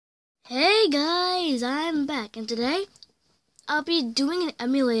Hey guys, I'm back, and today I'll be doing an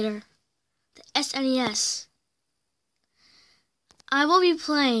emulator, the SNES. I will be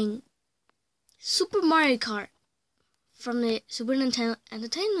playing Super Mario Kart from the Super Nintendo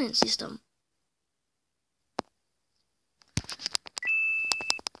Entertainment System.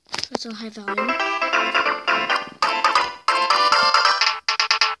 That's on high volume.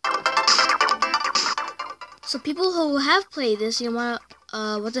 So people who have played this, you wanna,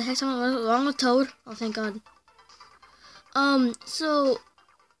 what the heck's wrong with Toad? Oh, thank God. So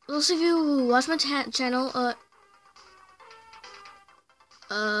those of you who watch my channel,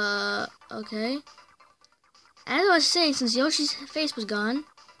 okay. As I was saying, since Yoshi's face was gone,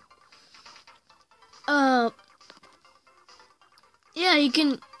 yeah, you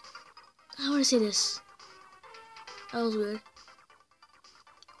can, how would I say this? That was weird.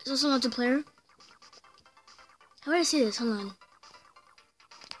 It's also multiplayer. How would I say this? Hold on.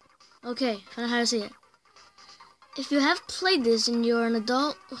 Okay, found out how to say it. If you have played this and you're an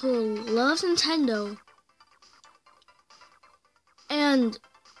adult who loves Nintendo and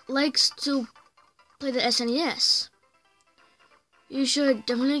likes to play the SNES, you should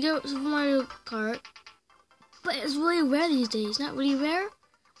definitely get Super Mario Kart. But it's really rare these days. Not really rare.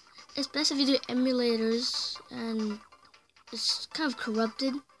 It's best if you do emulators, and it's kind of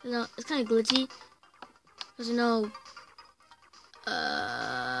corrupted. You know, it's kind of glitchy. Because, you know,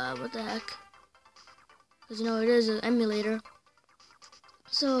 what the heck? Because, you know, it is an emulator.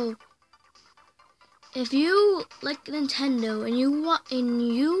 So, if you like Nintendo and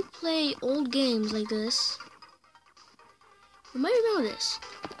you play old games like this, you might remember this.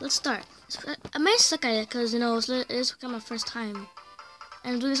 Let's start. I might suck at it because, you know, it's kind of my first time.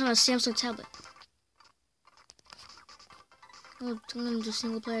 And I'm doing this on a Samsung tablet. I'm going to do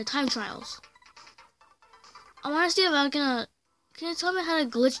single player time trials. I want to see if I'm gonna. Can you tell me how to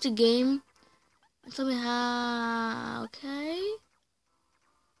glitch the game? Tell me how. Okay.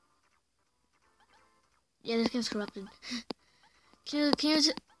 Yeah, this game's corrupted. Can you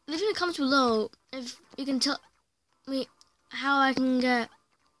leave in the comments below if you can tell me how I can get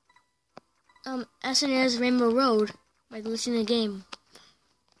SNES Rainbow Road by glitching the game.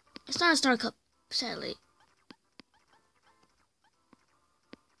 It's not a Star Cup, sadly.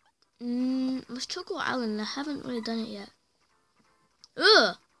 It was Choco Island. I haven't really done it yet.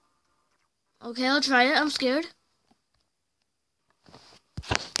 Ugh! Okay, I'll try it. I'm scared.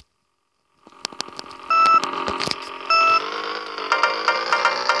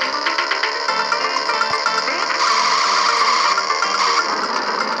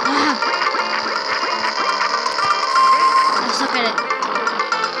 I suck at it.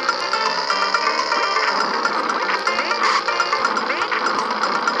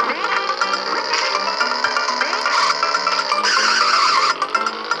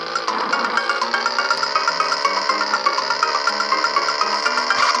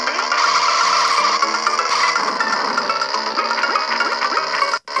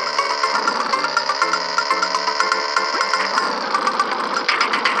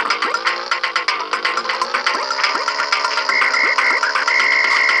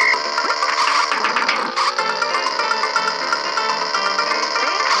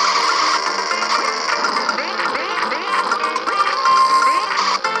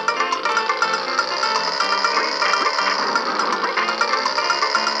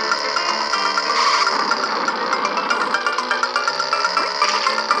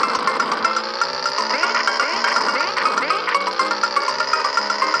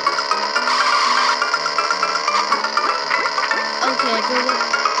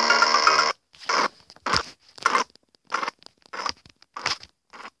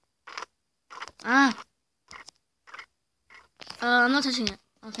 I'm not touching it.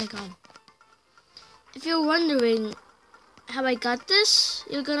 Oh, thank God. If you're wondering how I got this,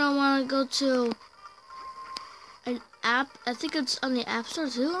 you're gonna want to go to an app. I think it's on the App Store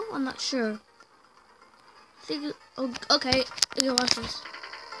too. I'm not sure. I think. Oh, okay. You can watch this.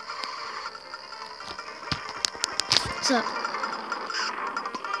 What's up?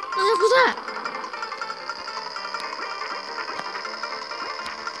 What the heck was that?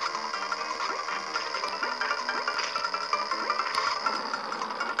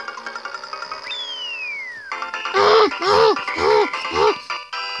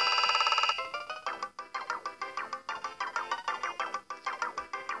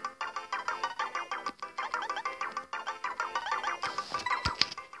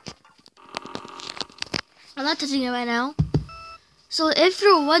 I'm not touching it right now. So if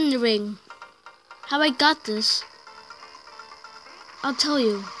you're wondering how I got this, I'll tell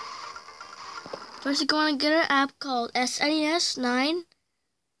you. First, you're going to get an app called SNES 9,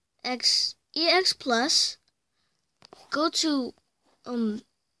 EX Plus. Go to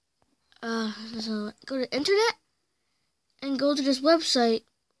go to internet and go to this website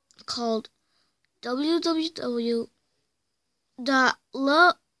called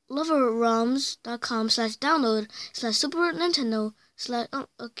www.loverroms.com/download/Super Nintendo/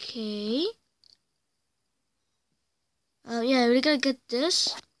 okay. Yeah, we gotta get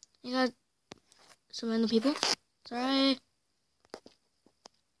this. You got some random people. Sorry.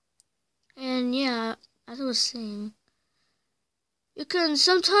 And yeah, as I was saying, you can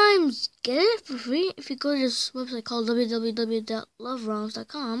sometimes get it for free if you go to this website called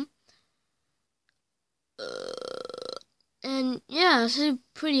www.loveroms.com. And yeah, it's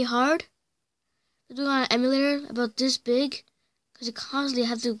pretty hard to do on an emulator about this big, because you constantly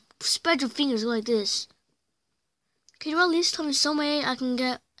have to spread your fingers like this. Can you at least tell me some way I can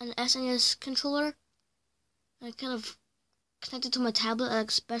get an SNES controller and kind of connect it to my tablet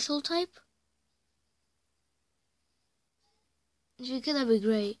like special type? If you could, that'd be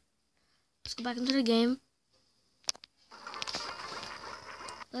great. Let's go back into the game.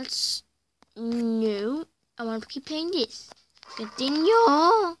 No, I want to keep playing this. Continue.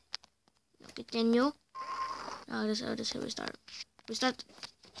 I'll just hit restart. Restart.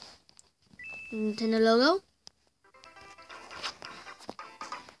 Nintendo logo.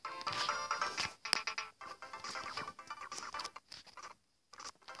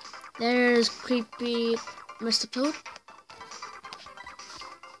 There's creepy Mr. Toad.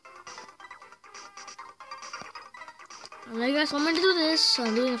 I know you guys want me to do this, so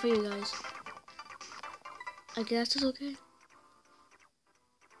I'm doing it for you guys. I guess it's okay.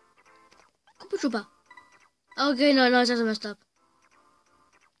 Koopa Troopa. Okay, no, it's just messed up.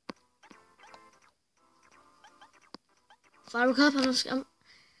 Fire Cup,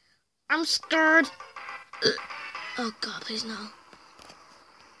 I'm scared. Oh God, please no.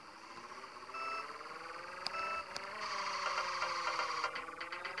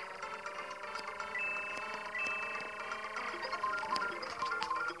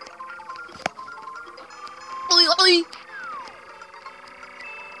 Oi!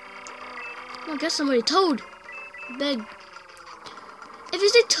 I guess somebody Toad. Beg. If you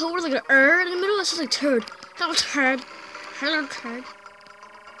say Toad with like an in the middle, it sounds like turd. Hello, turd. Hello, turd.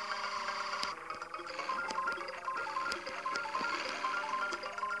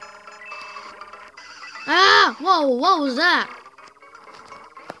 Ah! Whoa, what was that?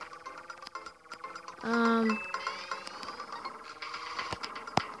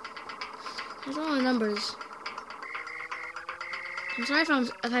 There's all my numbers. I'm sorry if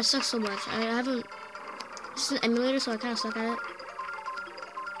I suck so much. I haven't. This is an emulator, so I kind of suck at it.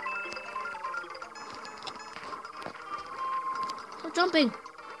 Stop jumping!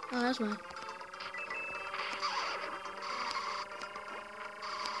 Oh, that's why.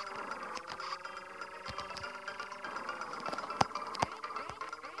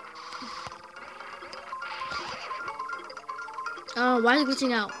 Oh, why is it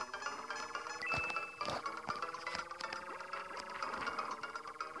glitching out?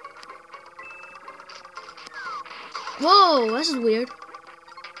 Whoa, this is weird.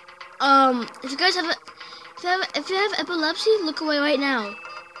 If you guys have if you have epilepsy, look away right now.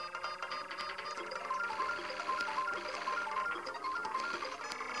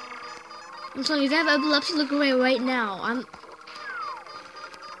 I'm telling you, if you have epilepsy, look away right now.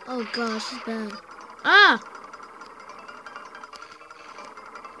 Oh gosh, this is bad. Ah!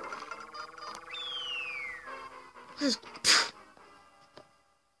 This is...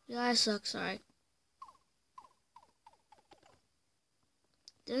 Yeah, I suck, sorry.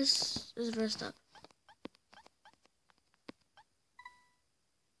 This is the first step.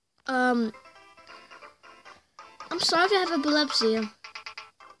 I'm sorry if you have epilepsy. I'm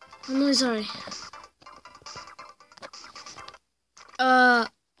really sorry.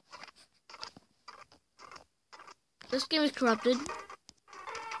 This game is corrupted.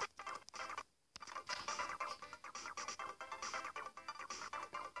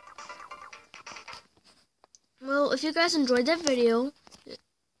 Well, if you guys enjoyed that video,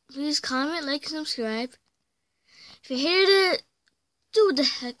 please comment, like, and subscribe. If you hated it, do what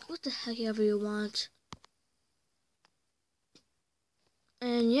the heck ever you want.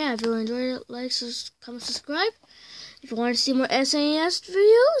 And yeah, if you enjoyed it, like, comment, subscribe. If you want to see more SNES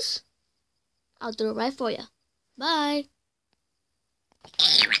videos, I'll do it right for you. Bye.